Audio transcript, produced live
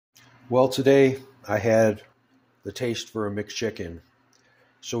Well, today I had the taste for a McChicken.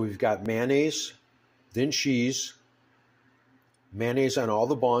 So we've got mayonnaise, then cheese, mayonnaise on all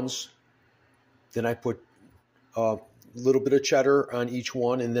the buns. Then I put a little bit of cheddar on each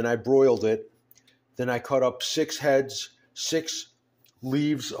one, and then I broiled it. Then I cut up six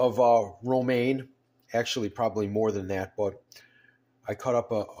leaves of romaine. Actually, probably more than that, but I cut up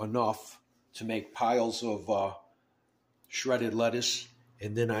enough to make piles of shredded lettuce.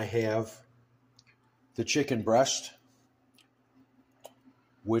 And then I have the chicken breast,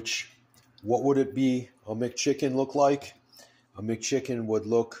 which, what would it be a McChicken look like? A McChicken would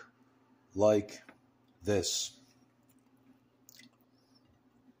look like this.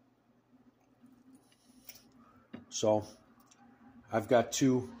 So I've got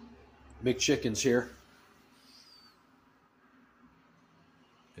two McChickens here,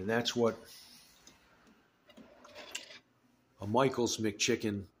 and that's what a Michael's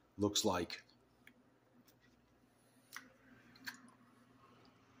McChicken looks like.